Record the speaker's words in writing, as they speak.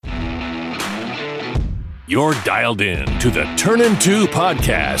You're dialed in to the Turnin' 2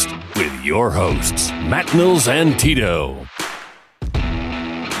 podcast with your hosts, Matt Mills and Tito.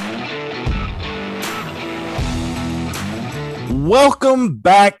 Welcome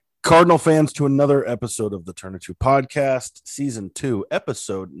back, Cardinal fans, to another episode of the Turnin' 2 podcast, season 2,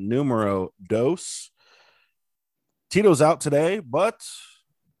 episode numero dos. Tito's out today, but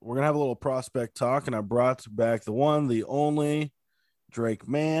we're going to have a little prospect talk, and I brought back the one, the only Drake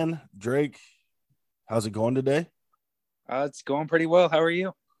Mann. Drake, how's it going today? It's going pretty well. How are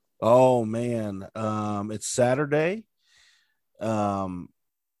you? Oh, man. It's Saturday.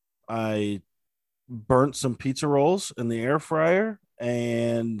 I burnt some pizza rolls in the air fryer,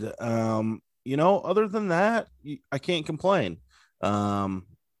 and other than that, I can't complain. That's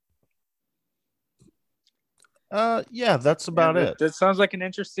about it. That sounds like an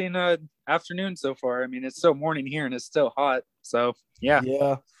interesting afternoon so far. I mean, it's still morning here and it's still hot, so yeah.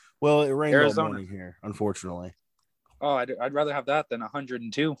 Well, it rained Arizona. all morning here, unfortunately. Oh, I'd rather have that than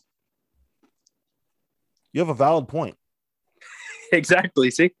 102. You have a valid point.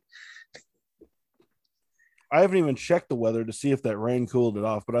 Exactly. See, I haven't even checked the weather to see if that rain cooled it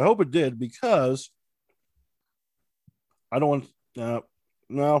off, but I hope it did, because I don't want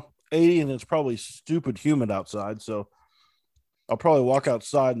 80, and it's probably stupid humid outside, so I'll probably walk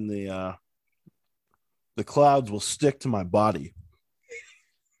outside and the clouds will stick to my body.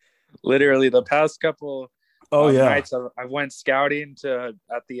 literally the past couple nights I went scouting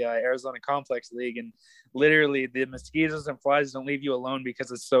at the Arizona Complex League, and literally the mosquitoes and flies don't leave you alone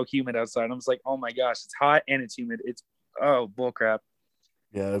because it's so humid outside. I'm just like, oh my gosh, it's hot and it's humid. It's bullcrap.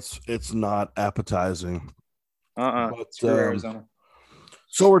 Yeah, it's not appetizing. Screw Arizona.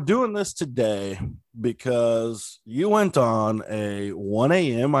 So we're doing this today because you went on a 1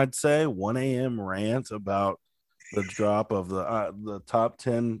 a.m. rant about the drop of the top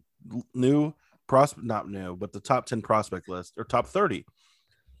 10 new prospect, not new, but the top 10 prospect list, or top 30.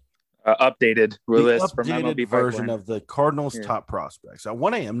 Updated list from MLB MLB version Pipeline. of the Cardinals' top prospects. At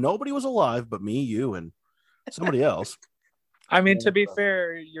 1 a.m., nobody was alive but me, you, and somebody else. I mean, to be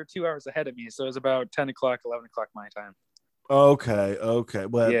fair, you're 2 hours ahead of me, so it's about 10 o'clock, 11 o'clock my time. Okay.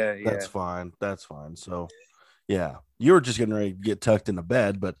 Well, Yeah. That's fine. So, yeah, you were just getting ready to get tucked into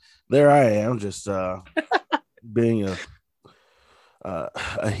bed, but there I am, just being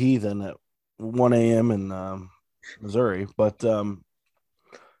a heathen at 1 a.m. in Missouri. But so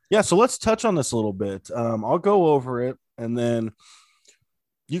let's touch on this a little bit. I'll go over it, and then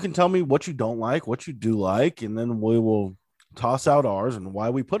you can tell me what you don't like, what you do like, and then we will toss out ours and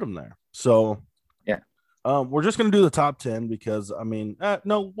why we put them there. So, we're just going to do the top 10 because,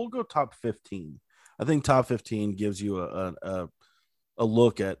 no, we'll go top 15. I think top 15 gives you a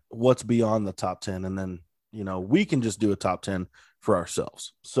look at what's beyond the top 10, and then, we can just do a top 10 for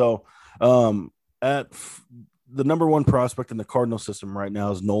ourselves. So, at the number one prospect in the Cardinal system right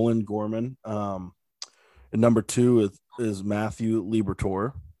now is Nolan Gorman. And number 2 is Matthew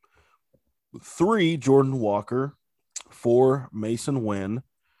Liberatore. 3, Jordan Walker. 4, Mason Wynn.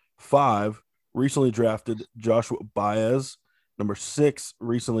 5, recently drafted Joshua Baez. Number 6,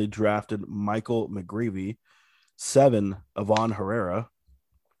 recently drafted Michael McGreevy. 7, Ivan Herrera.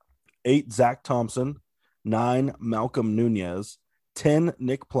 8, Zach Thompson. 9, Malcolm Nunez. 10,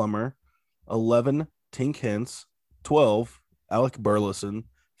 Nick Plummer. 11, Tink Hence. 12, Alec Burleson.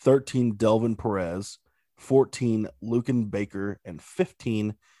 13, Delvin Perez. 14, Lucan Baker. And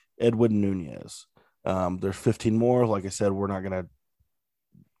 15, Edwin Nunez. There's 15 more. Like I said, we're not going to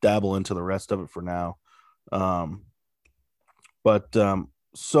dabble into the rest of it for now.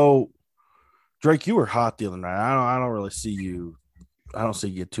 So Drake, you were hot the other night. I don't really see you. I don't see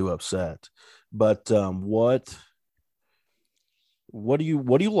you get too upset. But what do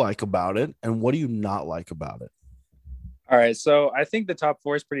you like about it, and what do you not like about it? All right, so I think the top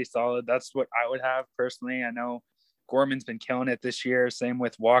 4 is pretty solid. That's what I would have personally. I know Gorman's been killing it this year. Same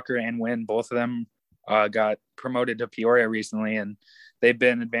with Walker and Wynn. Both of them got promoted to Peoria recently, and they've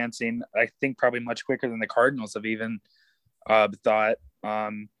been advancing, I think, probably much quicker than the Cardinals have even thought.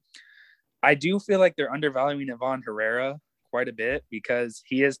 I do feel like they're undervaluing Ivan Herrera quite a bit because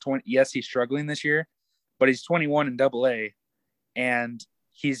he is 20. Yes, he's struggling this year, but he's 21 in Double-A, and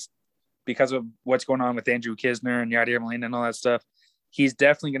he's, because of what's going on with Andrew Kisner and Yadier Molina and all that stuff, he's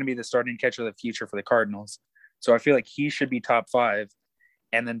definitely going to be the starting catcher of the future for the Cardinals. So I feel like he should be top 5,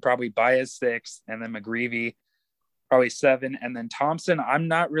 and then probably Baez 6, and then McGreevy probably 7, and then Thompson I'm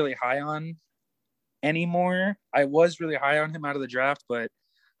not really high on anymore. I was really high on him out of the draft, but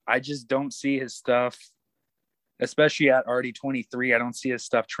I just don't see his stuff, especially at already 23. I don't see his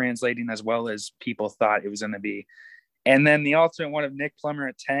stuff translating as well as people thought it was going to be. And then the alternate one of Nick Plummer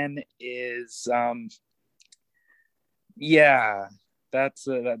at 10 is Yeah, that's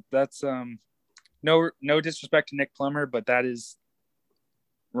no disrespect to Nick Plummer, but that is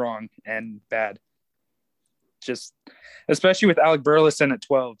wrong and bad. Just especially with Alec Burleson at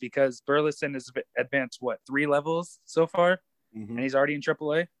 12, because Burleson has advanced 3 levels so far, and he's already in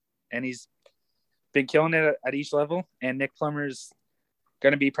AAA, and he's been killing it at each level. And Nick Plummer's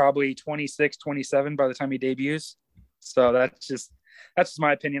going to be probably 26, 27 by the time he debuts. So that's just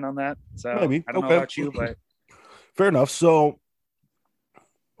my opinion on that. So Maybe. I don't know about you, but fair enough. So,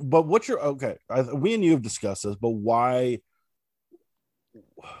 but what's your we and you have discussed this, but why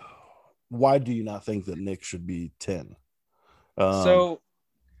do you not think that Nick should be 10? So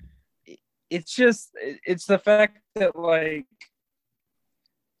it's the fact that, like,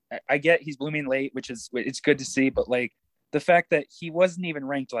 I get he's blooming late, which is, it's good to see, but like the fact that he wasn't even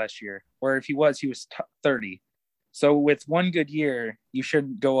ranked last year, or if he was 30. So with one good year, you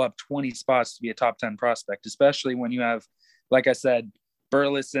shouldn't go up 20 spots to be a top 10 prospect, especially when you have, like I said,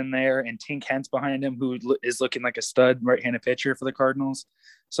 Burleson there and Tink Hence behind him, who is looking like a stud right-handed pitcher for the Cardinals.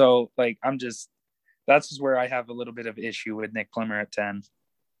 So like, that's just where I have a little bit of issue with Nick Plummer at 10.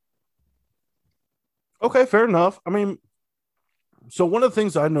 Okay, fair enough. I mean, so one of the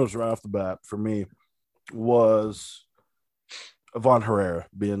things I noticed right off the bat for me was Ivan Herrera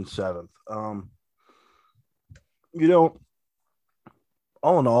being 7th. All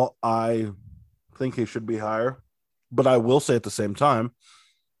in all, I think he should be higher, but I will say at the same time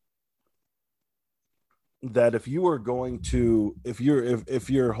that if you are going to, if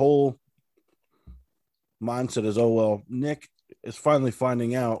your whole mindset is, oh, well, Nick is finally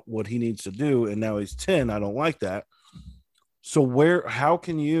finding out what he needs to do, and now he's 10, I don't like that. So how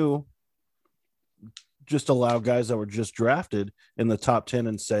can you just allow guys that were just drafted in the top 10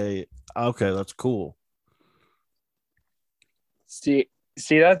 and say, okay, that's cool? See,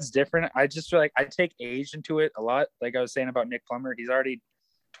 that's different. I just feel like I take age into it a lot. Like I was saying about Nick Plummer, he's already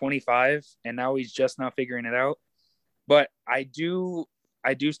 25 and now he's just now figuring it out. But I do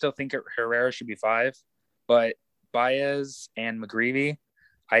still think Herrera should be 5, but Baez and McGreevy,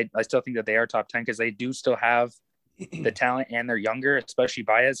 I still think that they are top 10 because they do still have the talent and they're younger, especially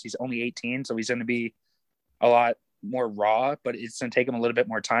Baez. He's only 18, so he's going to be a lot more raw, but it's going to take him a little bit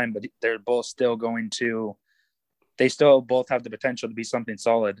more time. But they're both still they still both have the potential to be something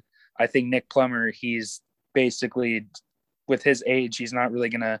solid. I think Nick Plummer, he's basically, with his age, he's not really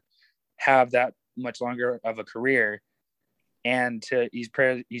going to have that much longer of a career. And he's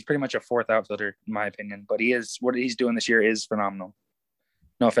pretty much a 4th outfielder, in my opinion. But what he's doing this year is phenomenal.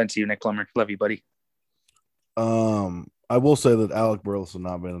 No offense to you, Nick Plummer. Love you, buddy. I will say that Alec Burleson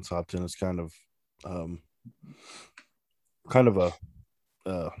not being in the top 10 is kind of a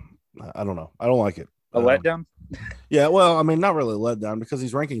I don't know. I don't like it. A letdown? Yeah, well, I mean, not really a letdown because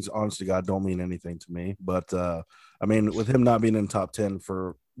these rankings, honest to God, don't mean anything to me. But I mean, with him not being in top 10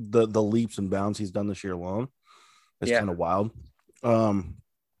 for the leaps and bounds he's done this year alone, it's kind of wild.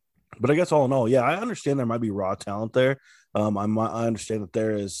 But I guess all in all, yeah, I understand there might be raw talent there. I understand that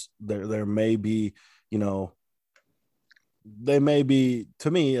there may be, they may be, to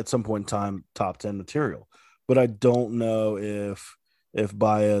me, at some point in time, top 10 material. But I don't know if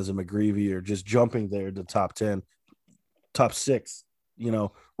Baez and McGreevy are just jumping there to top 10, top 6,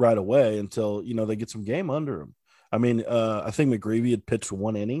 right away until, they get some game under them. I mean, I think McGreevy had pitched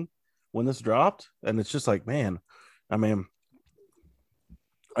 1 inning when this dropped, and it's just like, man, I mean,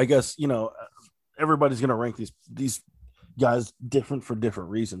 I guess, everybody's going to rank these guys different for different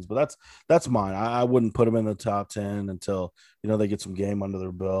reasons, but that's mine. I wouldn't put them in the top 10 until, they get some game under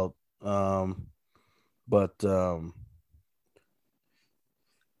their belt.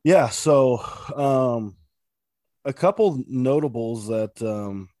 Yeah, so a couple notables that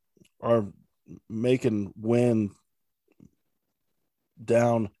are making win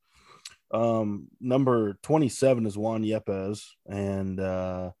down. Number 27 is Juan Yepes, and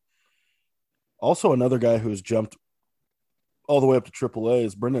also another guy who's jumped all the way up to AAA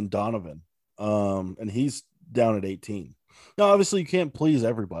is Brendan Donovan, and he's down at 18. Now, obviously, you can't please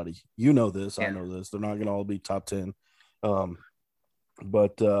everybody. You know this. Yeah. I know this. They're not going to all be top 10.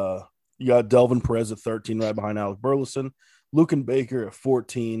 But you got Delvin Perez at 13 right behind Alec Burleson. Luken Baker at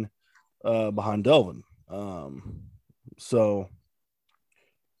 14 behind Delvin. So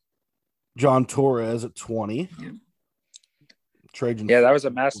John Torres at 20. Yeah. Trajan. Yeah, that was a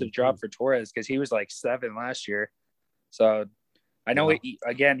massive drop for Torres because he was like 7 last year. So I know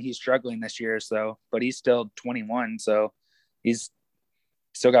he's struggling this year, but he's still 21, so he's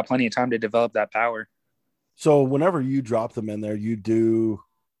still got plenty of time to develop that power. So whenever you drop them in there, you do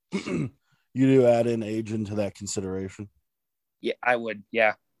add in age into that consideration? Yeah, I would.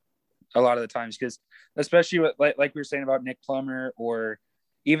 Yeah. a lot of the times, because especially with, like we were saying about Nick Plummer, or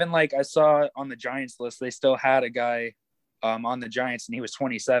even like I saw on the Giants list, they still had a guy on the Giants and he was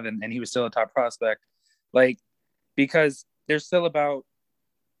 27 and he was still a top prospect. Like, because there's still about,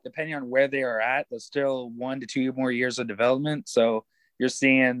 depending on where they are at, there's still 1 to 2 more years of development. So you're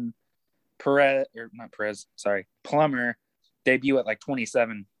seeing Plummer debut at like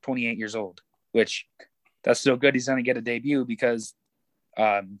 27, 28 years old, which that's still good. He's going to get a debut because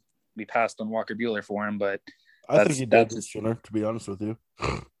we passed on Walker Buehler for him, but I think he debuted sooner, to be honest with you.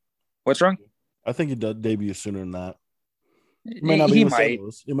 What's wrong? I think he does debut sooner than that. He might.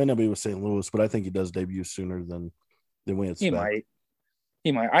 It may not be with St. Louis, but I think he does debut sooner than we expect.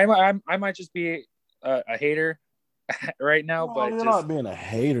 He might. I might just be a hater right now, but you're not being a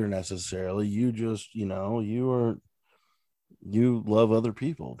hater necessarily. You just, you love other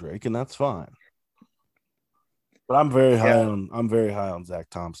people, Drake, and that's fine. But I'm very high on Zach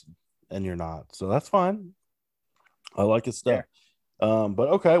Thompson, and you're not, so that's fine. I like his stuff. Yeah. But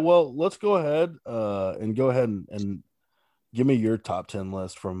okay, well, let's go ahead and give me your top 10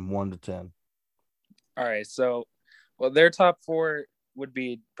 list from 1 to 10. All right, so their top 4 would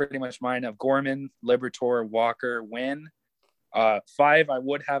be pretty much mine of Gorman, Liberatore, Walker, Wynn. 5, I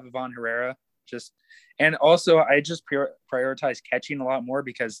would have Ivan Herrera. And also I just prioritize catching a lot more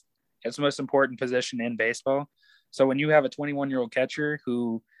because it's the most important position in baseball. So when you have a 21-year-old catcher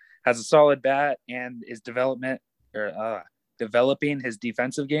who has a solid bat and is developing his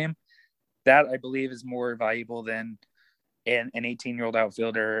defensive game, that I believe is more valuable than an 18-year-old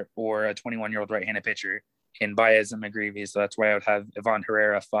outfielder or a 21-year-old right-handed pitcher in Baez and McGreevy. So that's why I would have Ivan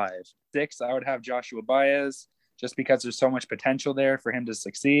Herrera 5. 6, I would have Joshua Baez, just because there's so much potential there for him to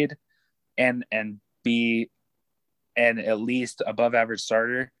succeed and be an at least above average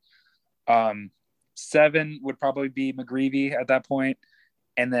starter. 7 would probably be McGreevy at that point.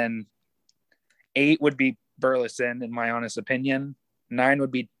 And then 8 would be Burleson, in my honest opinion. 9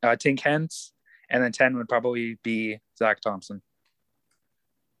 would be Tink Hence. And then 10 would probably be Zach Thompson.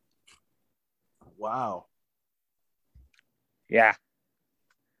 Wow. Yeah.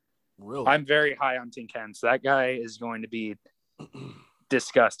 Really? I'm very high on Tink Hence. That guy is going to be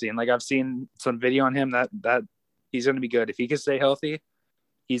disgusting. Like, I've seen some video on him that he's going to be good. If he can stay healthy,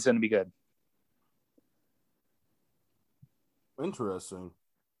 he's going to be good. Interesting.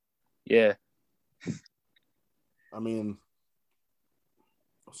 Yeah. I mean,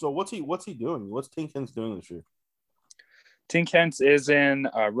 so what's he doing? What's Tink Hence doing this year? Tink Hence is in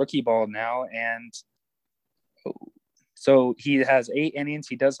rookie ball now, and so he has 8 innings.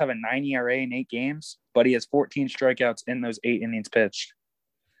 He does have a 9 ERA in 8 games, but he has 14 strikeouts in those 8 innings pitched.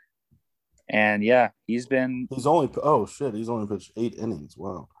 And yeah, he's only pitched 8 innings.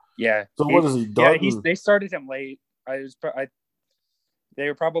 Wow. Yeah. So what is he done? Yeah, they started him late. They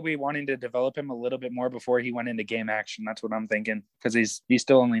were probably wanting to develop him a little bit more before he went into game action. That's what I'm thinking, because he's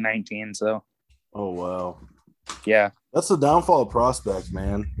still only 19. So. Oh wow. Yeah. That's the downfall of prospects,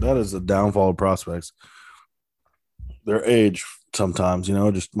 man. That is the downfall of prospects. Their age sometimes,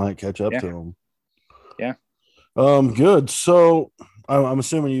 just might catch up to them. Yeah. Good. So I'm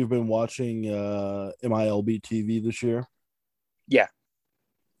assuming you've been watching MILB TV this year. Yeah.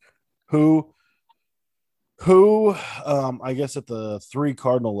 Who I guess at the 3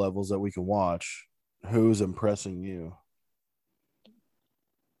 Cardinal levels that we can watch, who's impressing you?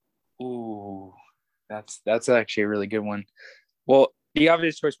 Ooh, that's actually a really good one. Well, the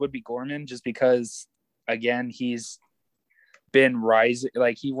obvious choice would be Gorman, just because, again, he's been rising.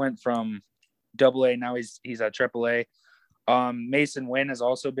 Like, he went from AA, now he's at AAA. Mason Wynn has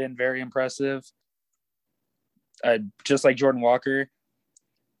also been very impressive. Just like Jordan Walker,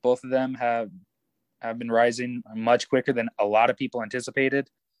 both of them have been rising much quicker than a lot of people anticipated.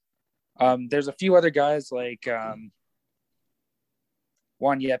 There's a few other guys like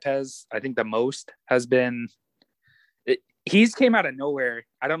Juan Yepes. I think the most has been he's came out of nowhere.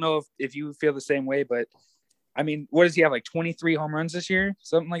 I don't know if you feel the same way, but I mean, what does he have, like 23 home runs this year?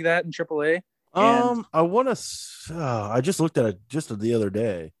 Something like that in AAA? I want to I just looked at it just the other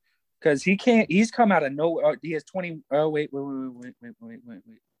day. Because he's come out of nowhere. He has 20. Oh, wait.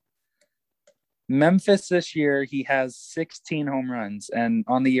 Memphis this year, he has 16 home runs, and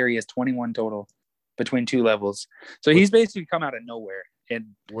on the year he has 21 total between 2 levels. So he's basically come out of nowhere. And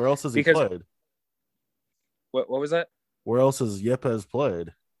where else has he played? What was that? Where else has Yepes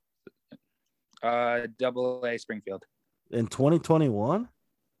played? AA Springfield. In 2021?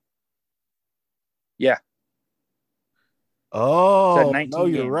 Yeah. Oh, no,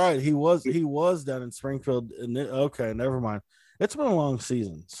 you're games. right. He was down in Springfield. Okay, never mind. It's been a long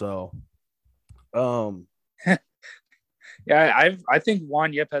season, so Yeah, I think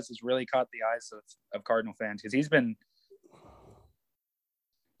Juan Yepes has really caught the eyes of Cardinal fans because he's been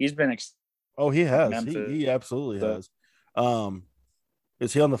Oh, he has. Memphis. He absolutely has.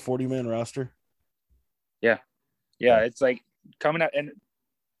 Is he on the 40-man roster? Yeah. It's like coming out, and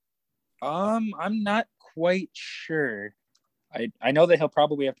I'm not quite sure. I know that he'll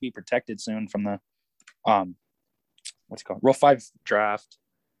probably have to be protected soon from the what's it called, Rule 5 draft.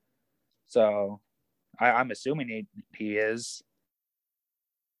 So I'm assuming he is.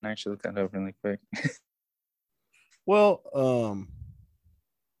 I actually look that up really quick. Well,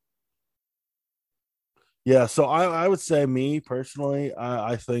 yeah, so I would say, me personally,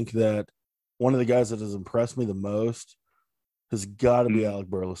 I think that one of the guys that has impressed me the most has got to be Alec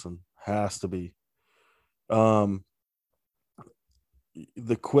Burleson. Has to be. The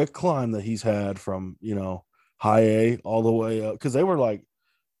quick climb that he's had from, high A all the way up, because they were like,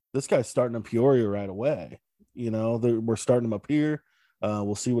 this guy's starting in Peoria right away. We're starting him up here.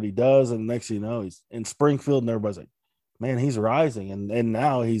 We'll see what he does. And next thing you know, he's in Springfield, and everybody's like, man, he's rising. And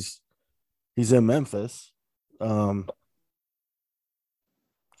now he's in Memphis. It's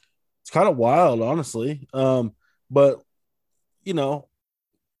kind of wild, honestly. But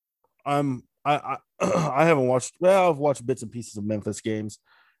I I haven't watched. Well, I've watched bits and pieces of Memphis games.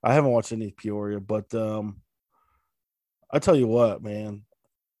 I haven't watched any Peoria, but I tell you what, man,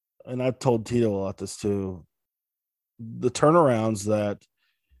 and I've told Tito about this too. The turnarounds that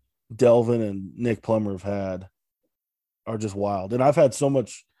Delvin and Nick Plummer have had are just wild, and I've had so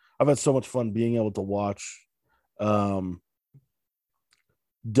much fun being able to watch Delvin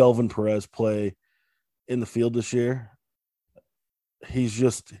Perez play in the field this year. He's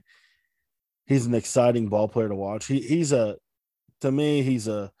an exciting ball player to watch. He's a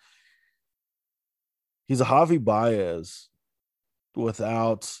Javi Baez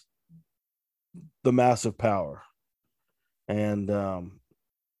without the massive power. And to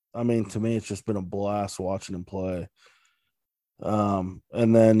me, it's just been a blast watching him play. And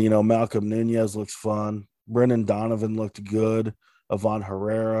then, Malcolm Nunez looks fun. Brendan Donovan looked good. Ivan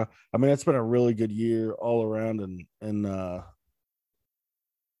Herrera. It's been a really good year all around in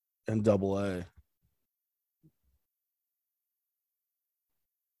Double A.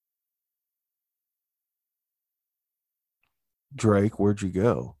 Drake, where'd you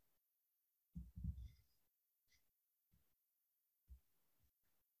go?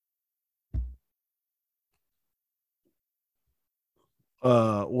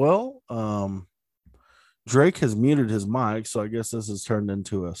 Drake has muted his mic, so I guess this has turned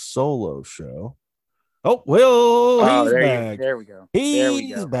into a solo show. Oh, well, he's back. There we go.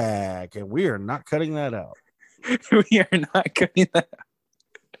 He's back, and we are not cutting that out. We are not cutting that out.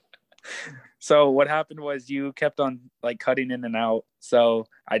 So what happened was you kept on like cutting in and out. So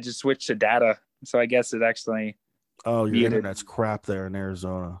I just switched to data. So I guess it actually. Oh, your internet's crap there in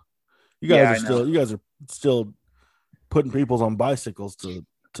Arizona. You guys are still putting people on bicycles to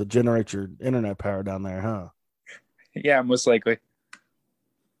generate your internet power down there, huh? Yeah, most likely.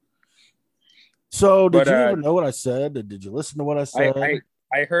 So did you ever know what I said? Did you listen to what I said?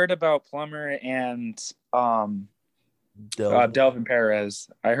 I heard about Plummer and Delvin Perez.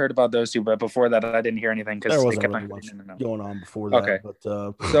 I heard about those two, but before that, I didn't hear anything because there wasn't really much going on before that. Okay. But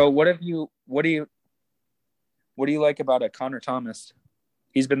so what do you like about Connor Thomas?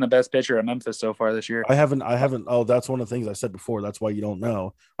 He's been the best pitcher at Memphis so far this year. I haven't. Oh, that's one of the things I said before. That's why you don't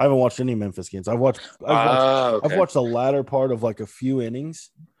know. I haven't watched any Memphis games. I've watched the latter part of like a few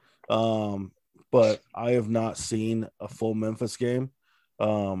innings, but I have not seen a full Memphis game.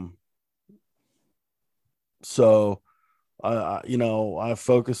 So I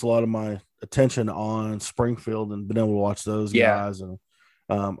focus a lot of my attention on Springfield and been able to watch those guys. And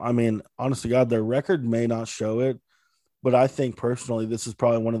honest to God, their record may not show it, but I think personally, this is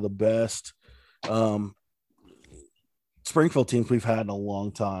probably one of the best Springfield teams we've had in a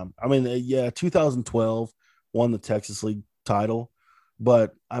long time. 2012 won the Texas League title,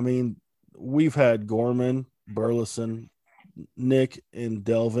 but we've had Gorman, Burleson, Nick, and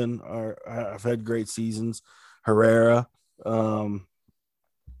Delvin have had great seasons. Herrera.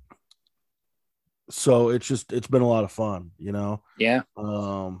 So it's been a lot of fun, Yeah.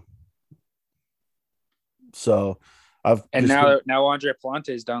 So now Andre Plante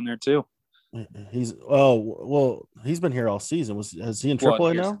is down there too. He's been here all season. Has he in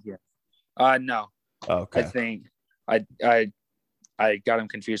AAA now? Yeah. No. Okay. I think I got him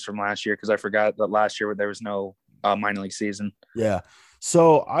confused from last year because I forgot that last year there was no minor league season. Yeah.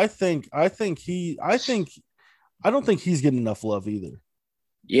 So I don't think he's getting enough love either.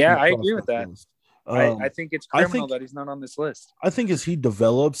 Yeah, I agree with that. I think it's criminal that he's not on this list. I think as he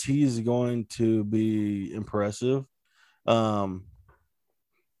develops, he's going to be impressive. He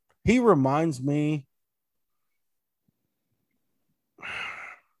reminds me.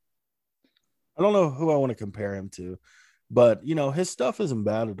 I don't know who I want to compare him to, but his stuff isn't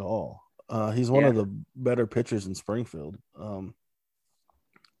bad at all. He's one Yeah. of the better pitchers in Springfield.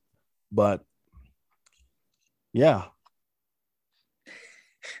 But yeah.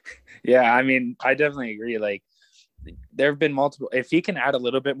 Yeah, I mean, I definitely agree. Like, there have been multiple. If he can add a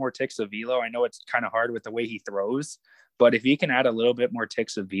little bit more ticks of velo, I know it's kind of hard with the way he throws, but if he can add a little bit more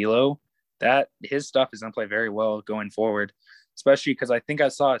ticks of velo, that his stuff is going to play very well going forward. Especially because I think I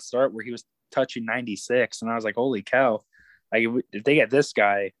saw a start where he was touching 96, and I was like, "Holy cow!" Like, if they get this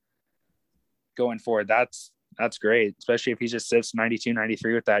guy going forward, that's great. Especially if he just sits 92,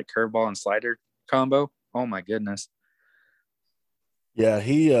 93 with that curveball and slider combo. Oh my goodness. Yeah,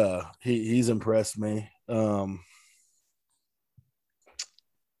 he's impressed me.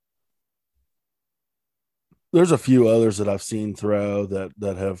 There's a few others that I've seen throw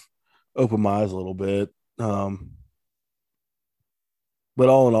that have opened my eyes a little bit. But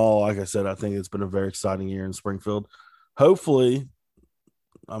all in all, like I said, I think it's been a very exciting year in Springfield. Hopefully,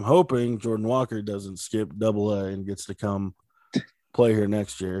 I'm hoping Jordan Walker doesn't skip Double-A and gets to come play here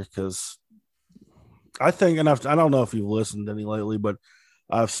next year, because I think, and I don't know if you've listened to any lately, but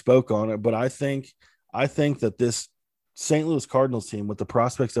I've spoke on it. But I think that this St. Louis Cardinals team, with the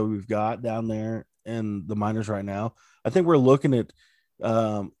prospects that we've got down there in the minors right now, I think we're looking at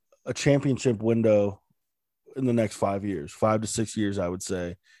a championship window in the next 5 years, 5 to 6 years, I would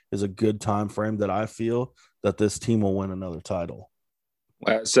say, is a good time frame that I feel that this team will win another title.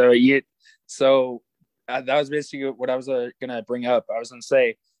 So that was basically what I was gonna bring up. I was gonna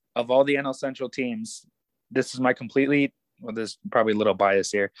say, of all the NL Central teams, this is my completely. Well, there's probably a little bias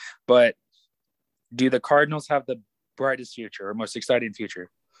here, but do the Cardinals have the brightest future or most exciting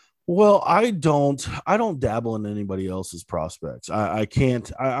future? Well, I don't dabble in anybody else's prospects. I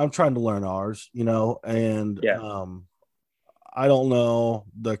can't. I'm trying to learn ours, and Yeah. I don't know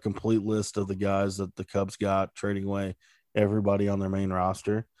the complete list of the guys that the Cubs got trading away everybody on their main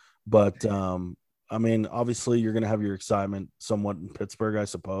roster. But I mean, obviously you're going to have your excitement somewhat in Pittsburgh, I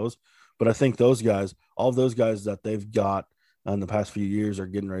suppose. But I think those guys, all of those guys that they've got in the past few years, are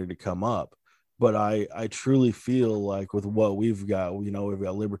getting ready to come up. But I truly feel like with what we've got, we've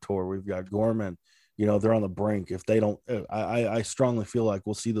got Liberatore, we've got Gorman, they're on the brink. If they don't, I strongly feel like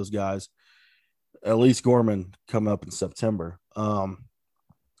we'll see those guys, at least Gorman, come up in September.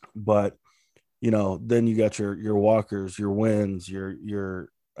 But then you got your Walkers, your Wins, your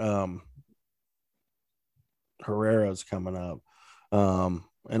Herrera's coming up.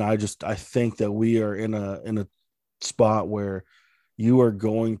 And I think that we are in a spot where you are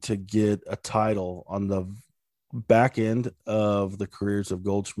going to get a title on the back end of the careers of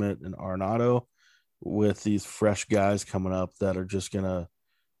Goldschmidt and Arenado, with these fresh guys coming up that are just going to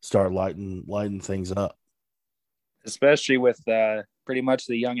start lighting things up. Especially with pretty much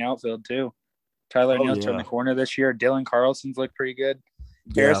the young outfield too. Tyler Neal's turned the corner this year. Dylan Carlson's looked pretty good.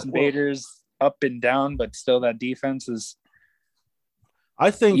 Harrison Bader's up and down, but still that defense is.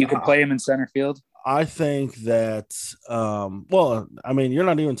 I think you can play him in center field. I think that, well, I mean, you're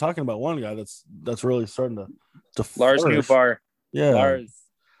not even talking about one guy that's really starting to Lars Nootbaar. Yeah. Lars.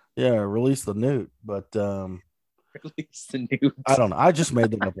 Yeah, release the Newt, but release the Newt. I don't know. I just made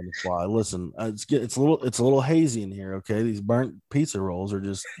them up on the fly. Listen, it's a little hazy in here. Okay, these burnt pizza rolls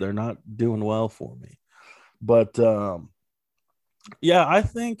they're not doing well for me. But yeah, I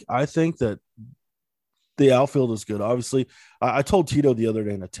think that the outfield is good. Obviously, I told Tito the other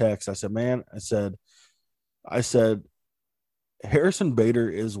day in a text. I said, man, I said, Harrison Bader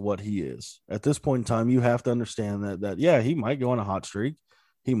is what he is. At this point in time, you have to understand that yeah, he might go on a hot streak.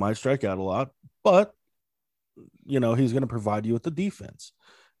 He might strike out a lot, but he's going to provide you with the defense.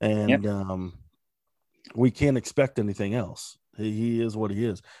 And we can't expect anything else. He is what he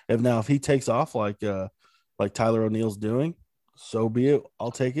is. If he takes off like Tyler O'Neill's doing, so be it. I'll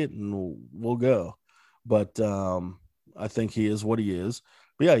take it and we'll go. But I think he is what he is.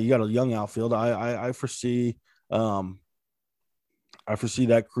 But yeah, you got a young outfield. I foresee that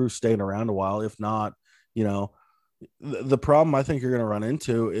crew staying around a while. If not, the problem I think you're going to run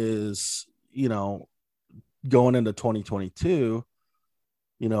into is, going into 2022,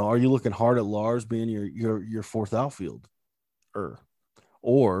 are you looking hard at Lars being your fourth outfield, or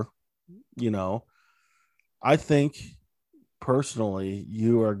I think personally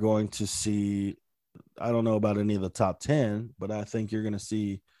you are going to see. I don't know about any of the top 10, but I think you're going to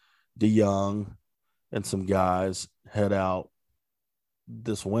see DeYoung and some guys head out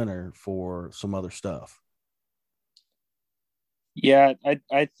this winter for some other stuff. Yeah,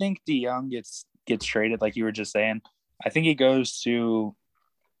 I think DeYoung gets traded, like you were just saying. I think he goes to,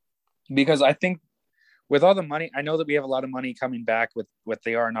 because I think with all the money, I know that we have a lot of money coming back with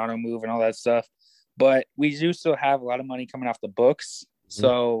the Arenado move and all that stuff, but we do still have a lot of money coming off the books. Mm-hmm.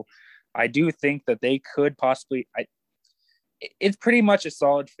 So I do think that they could possibly. It's pretty much a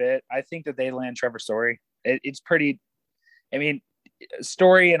solid fit. I think that they land Trevor Story. It's pretty. I mean,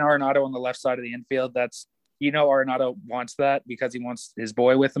 Story and Arenado on the left side of the infield. That's, Arenado wants that because he wants his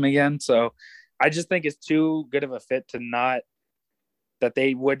boy with him again. So I just think it's too good of a fit to not, that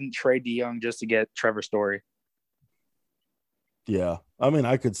they wouldn't trade DeYoung just to get Trevor Story. Yeah, I mean,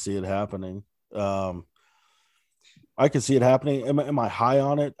 I could see it happening. I could see it happening. Am I high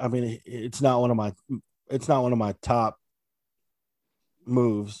on it? I mean, it's not one of my top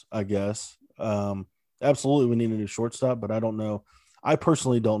moves, I guess. Absolutely, we need a new shortstop, but I don't know. I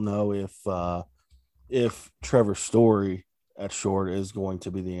personally don't know if Trevor Story at short is going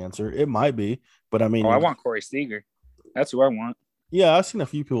to be the answer. It might be, but I mean, I want Corey Seager. That's who I want. Yeah, I've seen a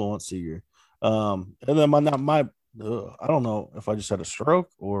few people want Seager. And then I don't know if I just had a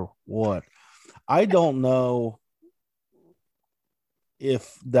stroke or what. I don't know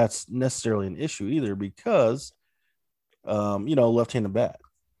if that's necessarily an issue either because, left-handed bat.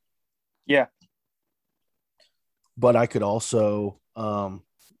 Yeah. But I could also, I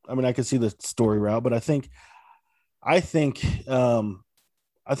could see the Story route, but I think a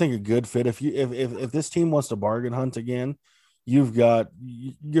good fit if this team wants to bargain hunt again, you're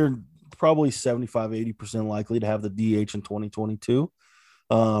probably 75-80% likely to have the DH in 2022.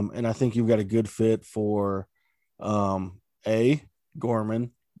 And I think you've got a good fit for A,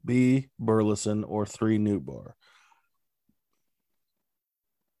 Gorman, B, Burleson, or 3, Nootbaar.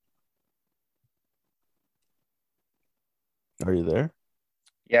 Are you there?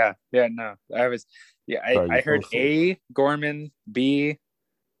 Yeah, no. I heard A, Gorman, B,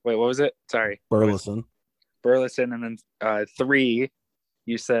 wait, what was it? Sorry. Burleson, and then 3,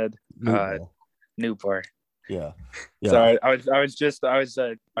 you said Nootbaar. Yeah. So I was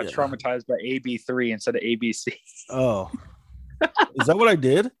traumatized by AB3 instead of ABC. Oh, is that what I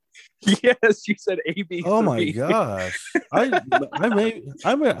did? Yes, you said AB3. Oh my gosh, I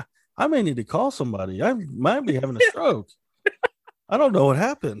may need to call somebody. I might be having a stroke. I don't know what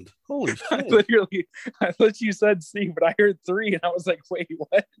happened. Holy shit! I thought you said C, but I heard 3, and I was like, wait,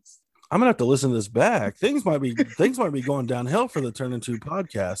 what? I'm gonna have to listen to this back. Things might be going downhill for the Turn Into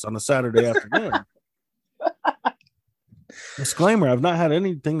podcast on a Saturday afternoon. Disclaimer: I've not had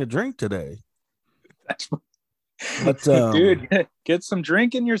anything to drink today. But dude, get some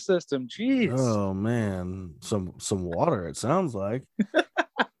drink in your system. Jeez. Oh man, some water. It sounds like.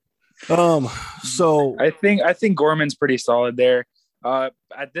 So I think Gorman's pretty solid there. At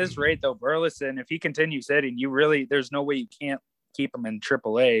this rate, though, Burleson, if he continues hitting, there's no way you can't keep him in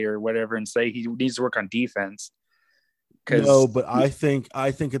AAA or whatever and say he needs to work on defense. No, but I think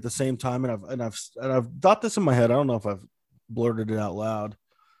at the same time, and I've thought this in my head. I don't know if I've blurted it out loud,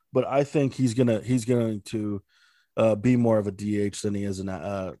 but I think he's going to be more of a DH than he is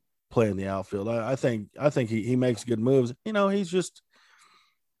in playing the outfield. I think he makes good moves. He's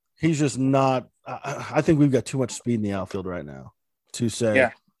just not. I think we've got too much speed in the outfield right now to say,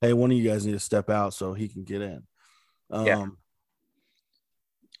 hey, one of you guys need to step out so he can get in.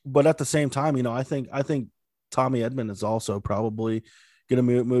 But at the same time, I think Tommy Edman is also probably going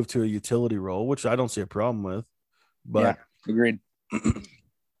to move to a utility role, which I don't see a problem with. But agreed.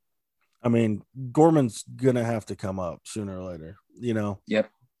 I mean, Gorman's going to have to come up sooner or later. Yep.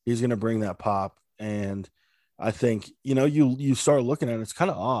 He's going to bring that pop, and I think you start looking at it, it's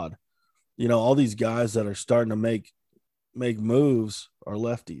kind of odd. All these guys that are starting to make moves are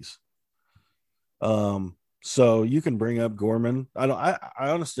lefties. So you can bring up Gorman. I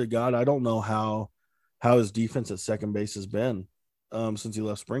honestly, God, I don't know how his defense at second base has been since he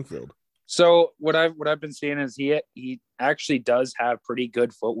left Springfield. So what I've been seeing is he actually does have pretty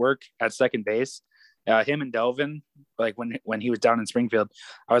good footwork at second base. Him and Delvin, like when he was down in Springfield,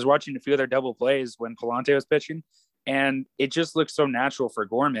 I was watching a few of their double plays when Palante was pitching, and it just looks so natural for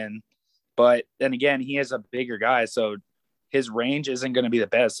Gorman. But then again, he is a bigger guy, so his range isn't going to be the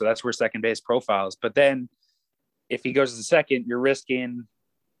best. So that's where second base profiles. But then if he goes to the second, you're risking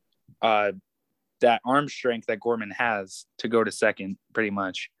that arm strength that Gorman has to go to second pretty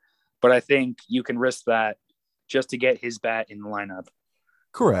much. But I think you can risk that just to get his bat in the lineup.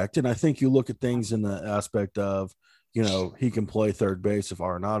 Correct. And I think you look at things in the aspect of, he can play third base if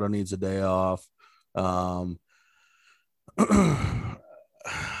Arenado needs a day off. I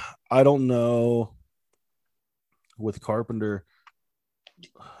don't know with Carpenter,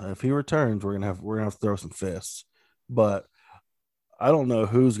 if he returns, we're gonna have to throw some fists. But I don't know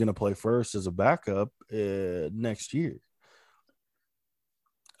who's going to play first as a backup next year.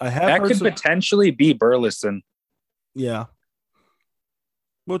 I have That heard could potentially be Burleson. Yeah.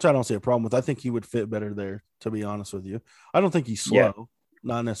 Which I don't see a problem with. I think he would fit better there, to be honest with you. I don't think he's slow. Yeah.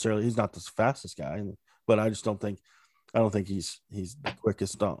 Not necessarily. He's not the fastest guy, but I just don't think he's the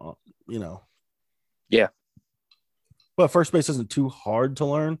quickest, Yeah. But first base isn't too hard to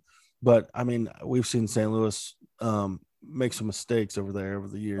learn. But I mean, we've seen St. Louis make some mistakes over there over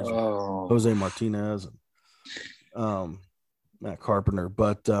the years. Oh. Jose Martinez and Matt Carpenter.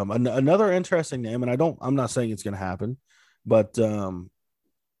 But another interesting name, and I'm not saying it's going to happen, but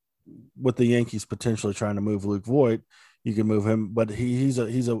with the Yankees potentially trying to move Luke Voit, you can move him, but he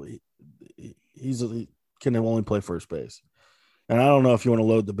can only play first base. And I don't know if you want to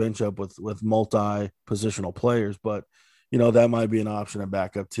load the bench up with multi-positional players, but that might be an option at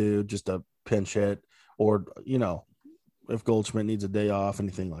backup too, just a pinch hit, or if Goldschmidt needs a day off,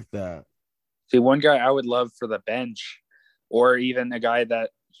 anything like that. See, one guy I would love for the bench, or even a guy that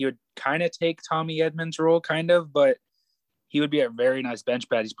he would kind of take Tommy Edmonds' role, kind of, but he would be a very nice bench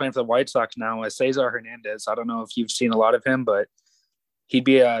bat. He's playing for the White Sox now as Cesar Hernandez. I don't know if you've seen a lot of him, but he's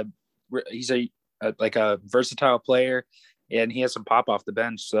a versatile player, and he has some pop off the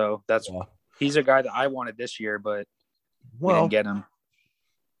bench. So he's a guy that I wanted this year, but we didn't get him.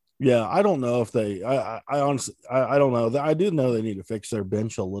 Yeah, I don't know if they. I honestly, I don't know. I do know they need to fix their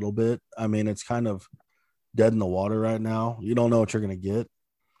bench a little bit. I mean, it's kind of dead in the water right now. You don't know what you're going to get.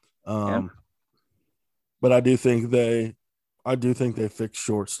 But I do think they fix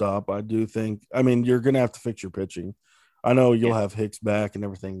shortstop. I mean, you're going to have to fix your pitching. I know you'll have Hicks back and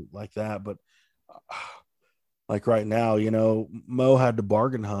everything like that, but like right now, Mo had to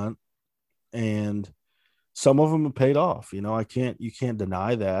bargain hunt, and some of them have paid off. You can't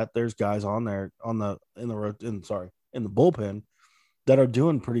deny that. There's guys on there in the bullpen that are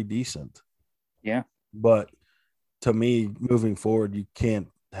doing pretty decent. Yeah. But to me, moving forward, you can't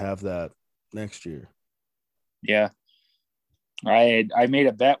have that next year. Yeah. I made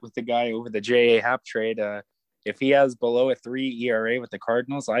a bet with the guy over the J.A. Happ trade. If he has below a 3 ERA with the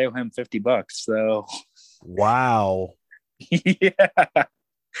Cardinals, I owe him $50. So, wow. Yeah.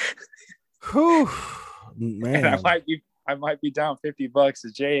 Whew, man. And I might be down $50.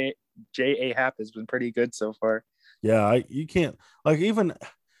 As J.A. Happ has been pretty good so far. Yeah, you can't even.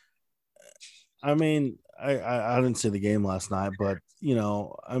 I mean, I didn't see the game last night, but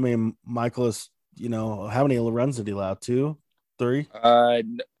I mean, Michaelis, how many runs did he allow? 2, 3?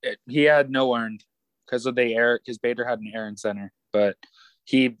 He had no earned because of the error. Because Bader had an error in center, but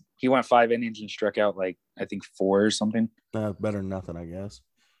he went 5 innings and struck out I think 4 or something. Better than nothing, I guess.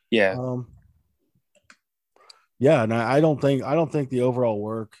 Yeah. Yeah, and I don't think the overall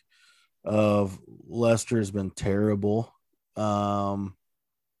work of Lester has been terrible.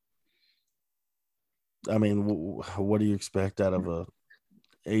 I mean, what do you expect out of a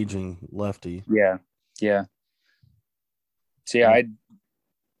aging lefty? Yeah. See, I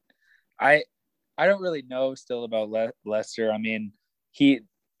don't really know still about Lester. I mean, he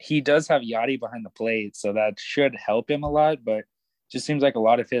does have Yachty behind the plate, so that should help him a lot. But just seems like a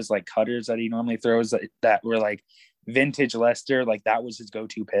lot of his cutters that he normally throws that were vintage Lester, that was his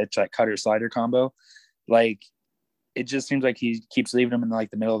go-to pitch, cutter slider combo. It just seems like he keeps leaving them in the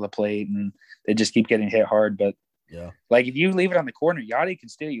middle of the plate, and they just keep getting hit hard. But yeah, if you leave it on the corner, Yachty can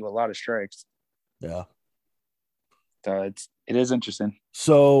steal you a lot of strikes. Yeah. So it is interesting.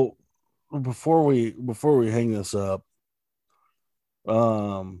 So before we hang this up,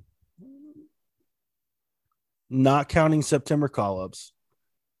 not counting September call-ups,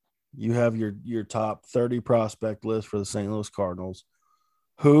 you have your top 30 prospect list for the St. Louis Cardinals.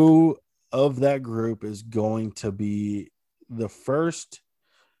 Who of that group is going to be the first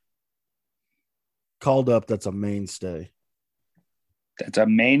called up that's a mainstay? That's a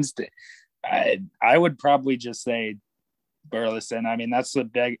mainstay. I would probably just say Burleson. I mean, that's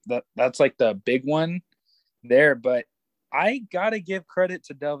the big one there, but I gotta give credit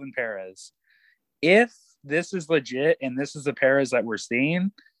to Delvin Perez. If this is legit and this is the Perez that we're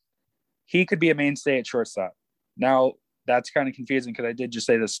seeing, he could be a mainstay at shortstop. Now, that's kind of confusing because I did just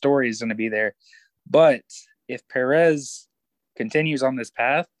say the story is going to be there. But if Perez continues on this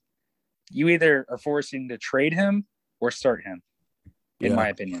path, you either are forcing to trade him or start him, in my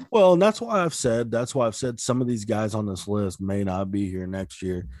opinion. Well, and that's why I've said some of these guys on this list may not be here next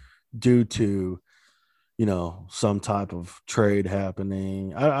year due to, some type of trade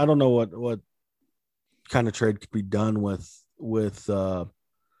happening. I don't know what kind of trade could be done with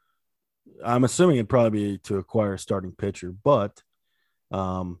I'm assuming it'd probably be to acquire a starting pitcher, but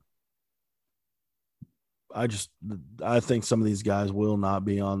I think some of these guys will not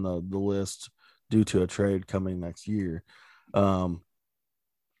be on the list due to a trade coming next year. But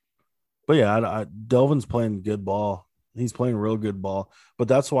yeah, Delvin's playing good ball. He's playing real good ball. But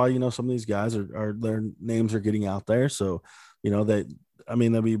that's why, some of these guys are their names are getting out there. So,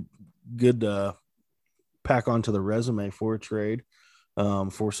 that'd be good to pack onto the resume for a trade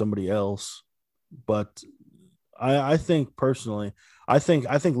for somebody else. But I think personally, I think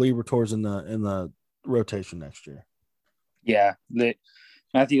Libertor's in the rotation next year. Yeah,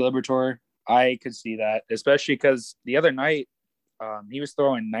 Matthew Libertor, I could see that, especially because the other night he was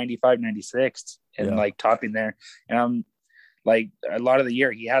throwing 95, 96 and like topping there. And like a lot of the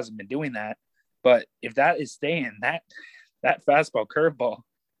year he hasn't been doing that. But if that is staying, that fastball curveball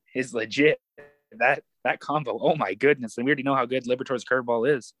is legit. That combo, oh my goodness. And we already know how good Libertor's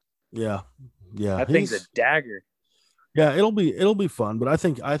curveball is. Yeah. Yeah. That thing's a dagger. Yeah, it'll be fun. But I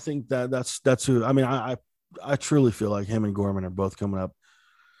think that's who I truly feel like him and Gorman are both coming up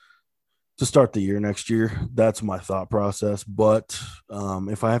to start the year next year. That's my thought process. But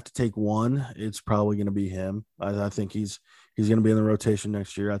if I have to take one, it's probably going to be him. I think he's going to be in the rotation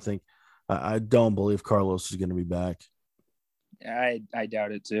next year. I don't believe Carlos is going to be back. I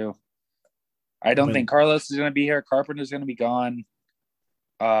doubt it too. I don't think Carlos is going to be here. Carpenter's going to be gone.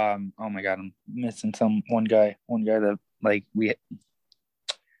 Oh my God, I'm missing one guy that like we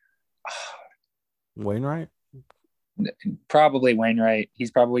Wainwright. Probably Wainwright.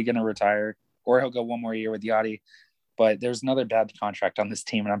 He's probably going to retire, or he'll go one more year with Yachty. But there's another bad contract on this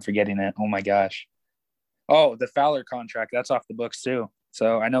team, and I'm forgetting it. Oh my gosh. Oh, the Fowler contract. That's off the books too.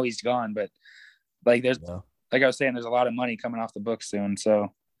 So I know he's gone, but like like I was saying, there's a lot of money coming off the books soon.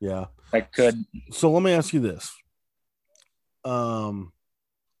 So yeah, that could. So let me ask you this.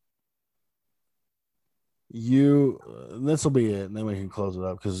 This will be it, and then we can close it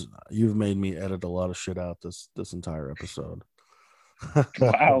up because you've made me edit a lot of shit out this entire episode.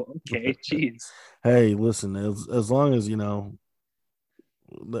 Wow. Okay. Jeez. Hey, listen, as long as you don't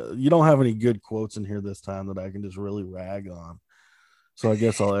have any good quotes in here this time that I can just really rag on, so I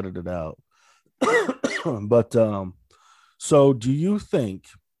guess I'll edit it out. But so do you think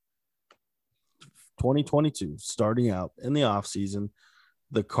 2022 starting out in the off season,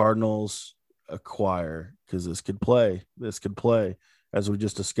 the Cardinals acquire, because this could play as we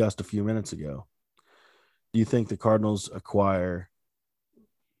just discussed a few minutes ago? Do you think the Cardinals acquire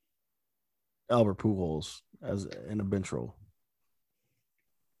Albert Pujols as in a bench role?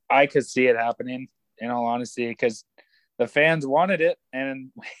 I could see it happening, in all honesty, because the fans wanted it,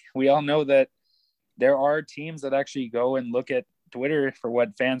 and we all know that there are teams that actually go and look at Twitter for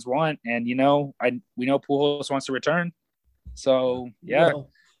what fans want, and we know Pujols wants to return, so yeah.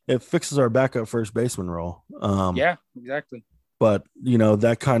 It fixes our backup first baseman role. Yeah, exactly. But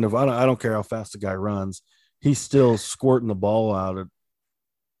that kind of I don't care how fast the guy runs, he's still squirting the ball out at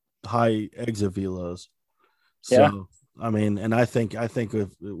high exit velos. So yeah. And I think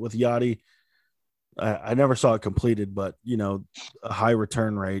with Yachty, I never saw it completed, but a high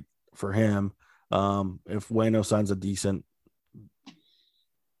return rate for him. If Waino signs a decent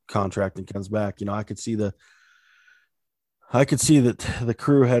contract and comes back, I could see that the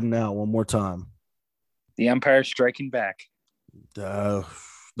crew heading out one more time. The Empire striking back.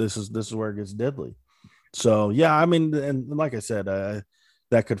 This is where it gets deadly. So yeah, and like I said, that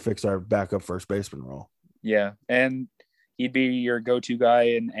could fix our backup first baseman role. Yeah, and he'd be your go-to guy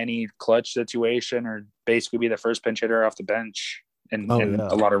in any clutch situation, or basically be the first pinch hitter off the bench in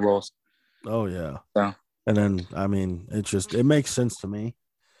a lot of roles. Oh yeah. So. And then it makes sense to me.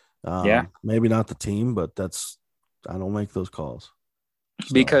 Yeah. Maybe not the team, but I don't make those calls.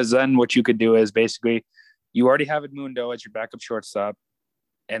 So. Because then what you could do is basically you already have Edmundo as your backup shortstop,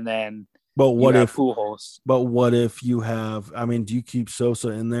 and then what if Pujols? But what if you have? Do you keep Sosa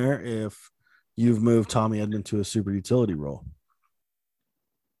in there if you've moved Tommy Edman to a super utility role?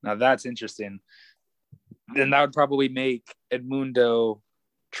 Now that's interesting. Then that would probably make Edmundo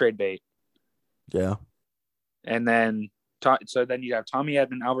trade bait. Yeah. And then you have Tommy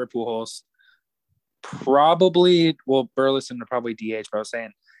Edman, Albert Pujols. Probably, Burleson would probably DH, but I was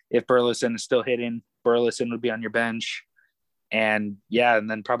saying if Burleson is still hitting, Burleson would be on your bench. And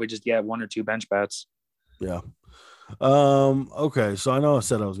then probably just one or two bench bats. Yeah. Okay, so I know I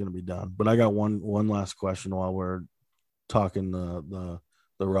said I was going to be done, but I got one last question while we're talking the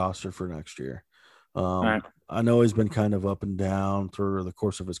roster for next year. Right. I know he's been kind of up and down through the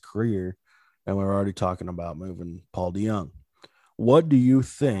course of his career, and we're already talking about moving Paul DeJong. What do you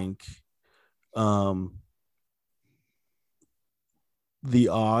think the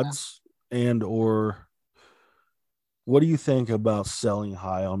odds or what do you think about selling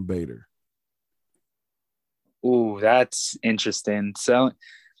high on Bader? Ooh, that's interesting. So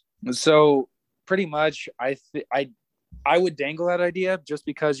pretty much, I would dangle that idea just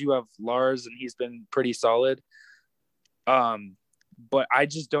because you have Lars and he's been pretty solid. But I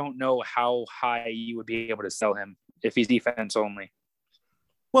just don't know how high you would be able to sell him if he's defense only.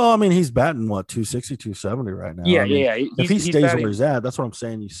 Well, I mean, he's batting what 260, 270 right now. Yeah, I mean, yeah. if he He's stays batting. where he's at, that's what I'm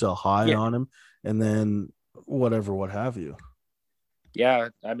saying. You sell high Yeah, on him, and then whatever, what have you. yeah.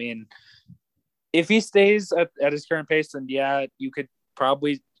 I mean, if he stays at his current pace, then yeah, you could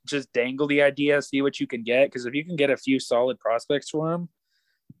probably just dangle the idea, see what you can get. Because if you can get a few solid prospects for him,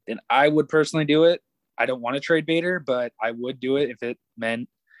 then I would personally do it. I don't want to trade Bader, but I would do it if it meant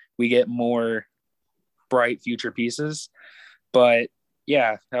we get more bright future pieces. But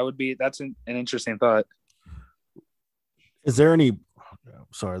yeah, that's an interesting thought. Is there any?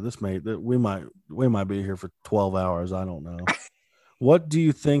 Sorry, we might be here for 12 hours. I don't know. What do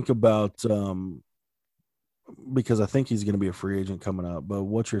you think about? Because I think he's going to be a free agent coming up. But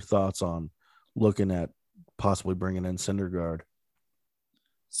what's your thoughts on looking at possibly bringing in Syndergaard?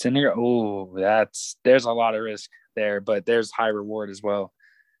 Oh, there's a lot of risk there, but there's high reward as well.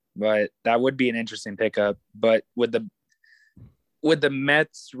 But that would be an interesting pickup. But would the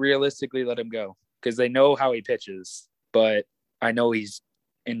Mets realistically let him go? Because they know how he pitches, but I know he's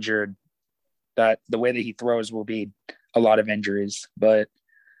injured. That the way that he throws will be a lot of injuries. But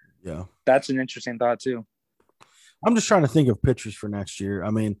yeah, that's an interesting thought too. I'm just trying to think of pitchers for next year.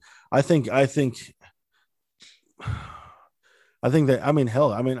 I mean, I think that, I mean,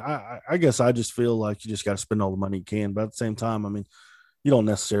 hell, I mean, I guess I just feel like you just got to spend all the money you can. But at the same time, I mean, you don't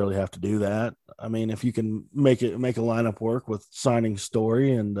necessarily have to do that. I mean, if you can make a lineup work with signing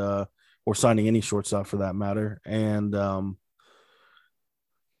Story and, or signing any shortstop for that matter, and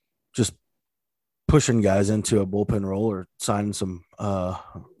just pushing guys into a bullpen role or signing some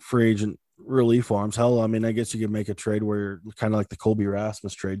free agent relief arms. Hell, I mean, I guess you could make a trade where kind of like the Colby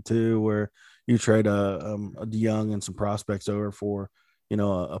Rasmus trade too, where you trade a DeYoung and some prospects over for,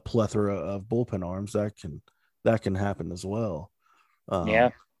 a plethora of bullpen arms. That can happen as well.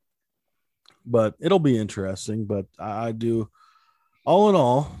 Yeah. But it'll be interesting. But I do, all in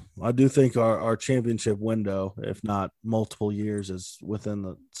all, I do think our championship window, if not multiple years, is within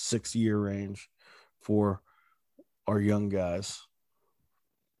the 6-year range for our young guys.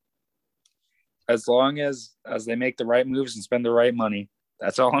 As long as they make the right moves and spend the right money.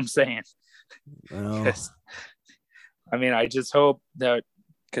 That's all I'm saying. Well, I mean, I just hope that,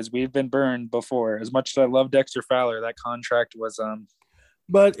 because we've been burned before. As much as I love Dexter Fowler, that contract was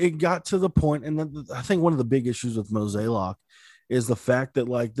but it got to the point, and I think one of the big issues with Mozeliak is the fact that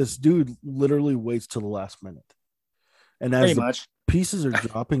like this dude literally waits till the last minute, and as the pieces are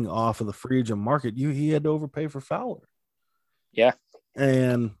dropping off of the free agent market, he had to overpay for Fowler. Yeah,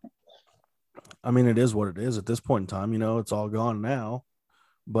 and I mean, it is what it is at this point in time. It's all gone now,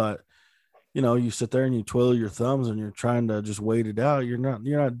 but you sit there and you twiddle your thumbs and you're trying to just wait it out. You're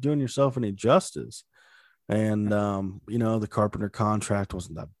not doing yourself any justice. And the Carpenter contract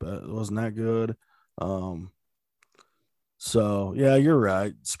wasn't that good. So yeah, you're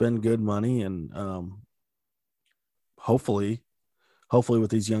right. Spend good money, and hopefully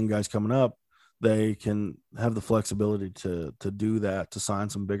with these young guys coming up, they can have the flexibility to do that, to sign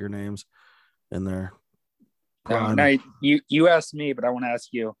some bigger names in their prime. Now you asked me, but I want to ask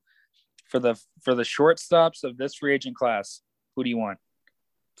you, for the shortstops of this free agent class, who do you want?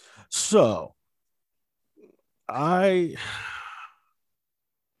 So out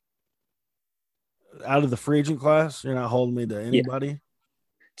of the free agent class, you're not holding me to anybody. Yeah.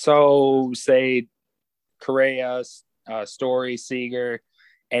 So say Correa, Story, Seager,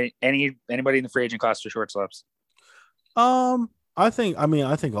 and anybody in the free agent class for shortstops. I think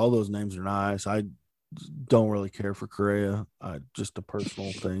all those names are nice. I don't really care for Correa. Just a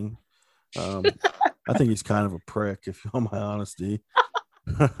personal thing. I think he's kind of a prick, if you want my honesty.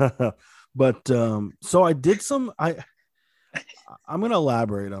 But so I did I'm going to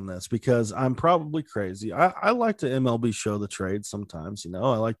elaborate on this because I'm probably crazy. I like to MLB show the trade sometimes.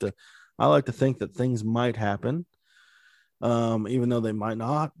 I like to think that things might happen, even though they might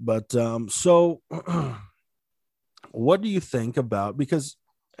not. But so what do you think about, because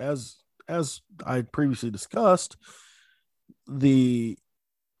as I previously discussed, the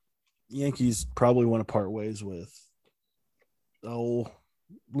Yankees probably want to part ways with Luke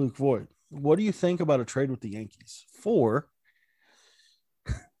Voit. What do you think about a trade with the Yankees for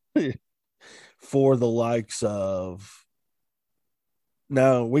the likes of,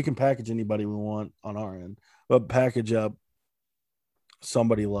 now we can package anybody we want on our end, but package up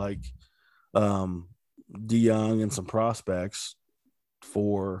somebody like DeYoung and some prospects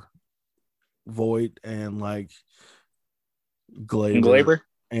for Voit and like And Glaber Glaber.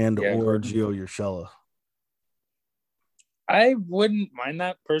 and Yeah, or Gordon. Gio Urshela. I wouldn't mind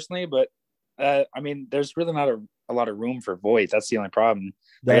that personally, but I mean, there's really not a lot of room for Voigt. That's the only problem.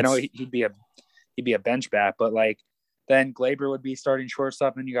 Like, I know he'd be a bench bat, but like then Glaber would be starting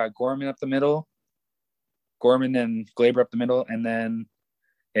shortstop, and you got Gorman up the middle, Gorman and Glaber up the middle, and then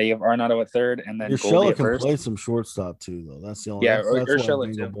you have Arenado at third, and then Goldie Urshela at can first. play some shortstop too, though. That's the only. Yeah, That's why I Urshela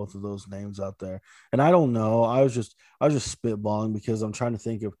dangle too. both of those names out there. And I don't know. I was just spitballing because I'm trying to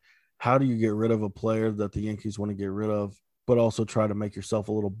think of how do you get rid of a player that the Yankees want to get rid of, but also try to make yourself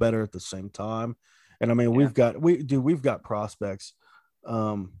a little better at the same time. And I mean, we've got prospects.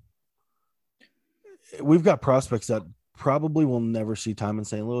 We've got prospects that probably will never see time in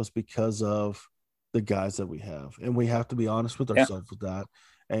St. Louis because of the guys that we have, and we have to be honest with ourselves with that.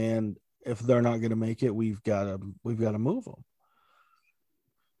 And if they're not going to make it, we've got to move them.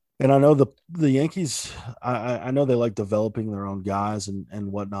 And I know the Yankees, I know they like developing their own guys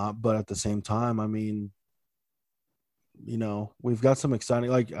and whatnot, but at the same time, I mean, we've got some exciting,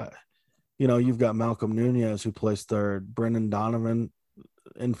 like, you've got Malcolm Nunez who plays third, Brendan Donovan,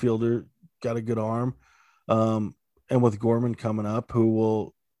 infielder, got a good arm. And with Gorman coming up, who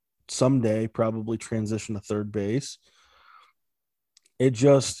will someday probably transition to third base.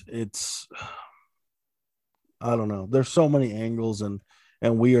 It's I don't know. There's so many angles, and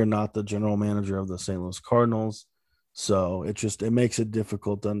we are not the general manager of the St. Louis Cardinals. So it makes it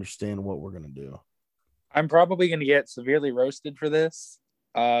difficult to understand what we're going to do. I'm probably going to get severely roasted for this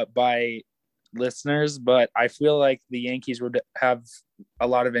by listeners, but I feel like the Yankees would have a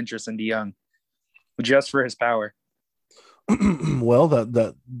lot of interest in DeYoung just for his power. Well,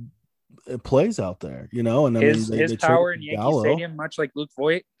 that it plays out there, and I his mean, they power in Yankee Stadium, much like Luke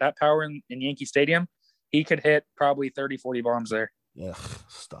Voit, that power in Yankee Stadium, he could hit probably 30, 40 bombs there. Yeah,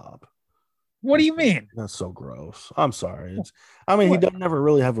 stop. What do you mean? That's so gross. I'm sorry. He doesn't never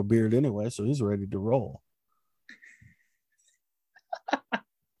really have a beard anyway, so he's ready to roll.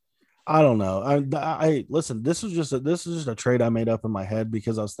 I don't know. I listen. This is just a trade I made up in my head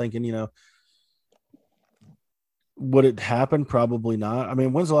because I was thinking, would it happen? Probably not. I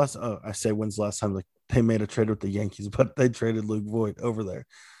mean, when's the last time like they made a trade with the Yankees, but they traded Luke Voit over there.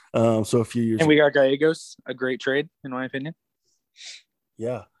 So a few years. And we got Gallegos, a great trade in my opinion.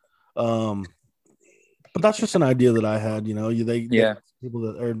 Yeah. But that's just an idea that I had.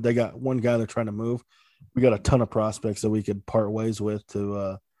 They got one guy they're trying to move. We got a ton of prospects that we could part ways with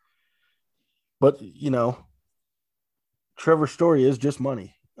to. But Trevor Story is just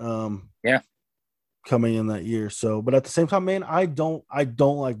money. Coming in that year. So, but at the same time, man, I don't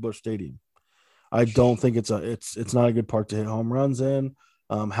like Busch Stadium. I don't think it's not a good park to hit home runs in.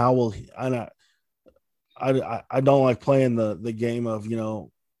 How will he? I don't like playing the game of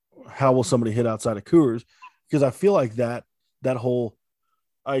how will somebody hit outside of Coors, because I feel like that whole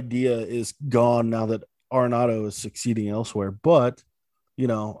idea is gone now that Arenado is succeeding elsewhere. But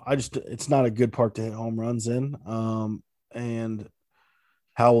it's not a good park to hit home runs in. And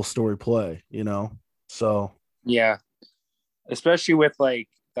how will Story play? So yeah, especially with like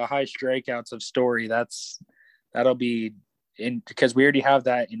the high strikeouts of Story, that'll be in, because we already have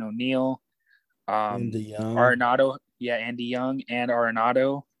that, Neil, Arenado, Andy Young and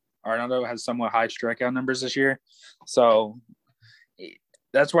Arenado. Arenado has somewhat high strikeout numbers this year, so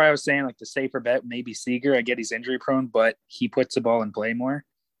that's why I was saying like the safer bet maybe Seager. I get he's injury prone, but he puts the ball in play more,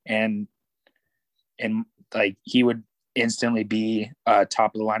 and like he would instantly be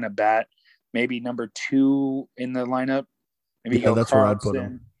top of the lineup bat. Maybe number 2 in the lineup. Maybe that's where I'd put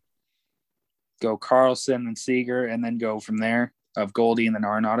him. Go Carlson and Seager, and then go from there of Goldie and then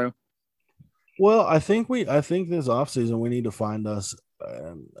Arenado. Well, I think this offseason we need to find us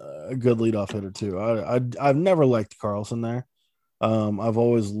a good leadoff hitter too. I've never liked Carlson there. I've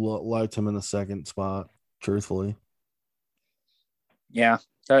always liked him in the second spot, truthfully. Yeah,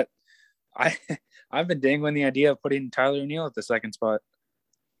 I've been dangling the idea of putting Tyler O'Neill at the second spot.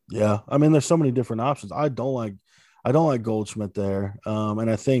 Yeah, I mean, there's so many different options. I don't like Goldschmidt there. And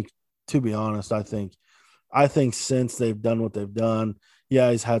I think, to be honest, I think since they've done what they've done,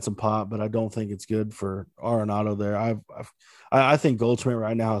 yeah, he's had some pop, but I don't think it's good for Arenado there. I think Goldschmidt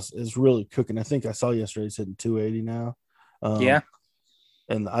right now is really cooking. I think I saw yesterday he's hitting 280 now. Yeah.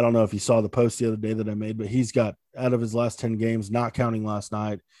 And I don't know if you saw the post the other day that I made, but he's got, out of his last 10 games, not counting last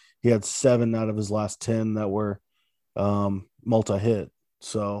night, he had 7 out of his last 10 that were multi-hit.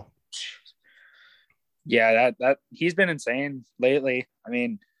 So, yeah, that he's been insane lately. I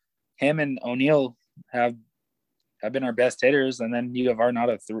mean, him and O'Neill have been our best hitters, and then you have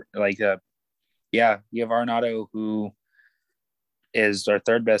Arenado. You have Arenado who is our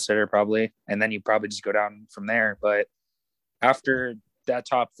third best hitter probably, and then you probably just go down from there. But after that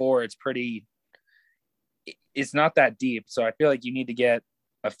top four, it's not that deep. So I feel like you need to get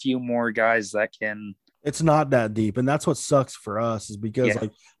a few more guys that can. It's not that deep, and that's what sucks for us is because Yeah.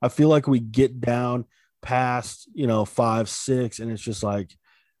 like I feel like we get down past 5, 6, and it's just like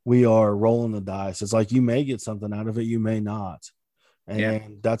we are rolling the dice. It's like you may get something out of it, you may not,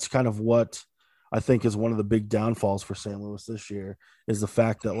 and that's kind of what I think is one of the big downfalls for St. Louis this year is the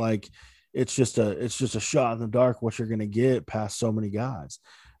fact that like it's just a shot in the dark what you're going to get past so many guys,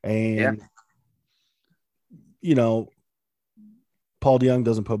 and Paul DeJong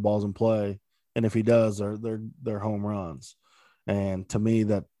doesn't put balls in play. And if he does, they're home runs. And to me,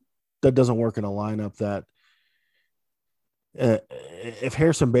 that doesn't work in a lineup that if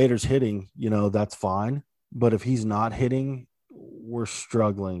Harrison Bader's hitting, that's fine. But if he's not hitting, we're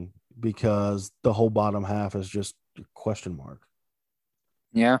struggling because the whole bottom half is just a question mark.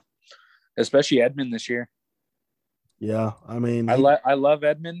 Yeah, especially Edman this year. Yeah, I mean, I love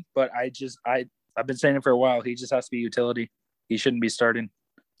Edman, but I've been saying it for a while. He just has to be utility. He shouldn't be starting.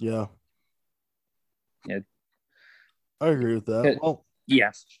 Yeah. Yeah. I agree with that. Well,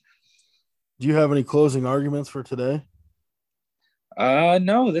 yes. Do you have any closing arguments for today?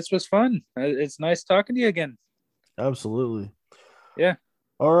 No, this was fun. It's nice talking to you again. Absolutely. Yeah.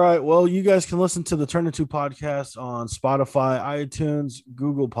 All right. Well, you guys can listen to the Turn Into podcast on Spotify, iTunes,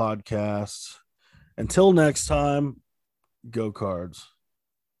 Google Podcasts. Until next time, go Cards.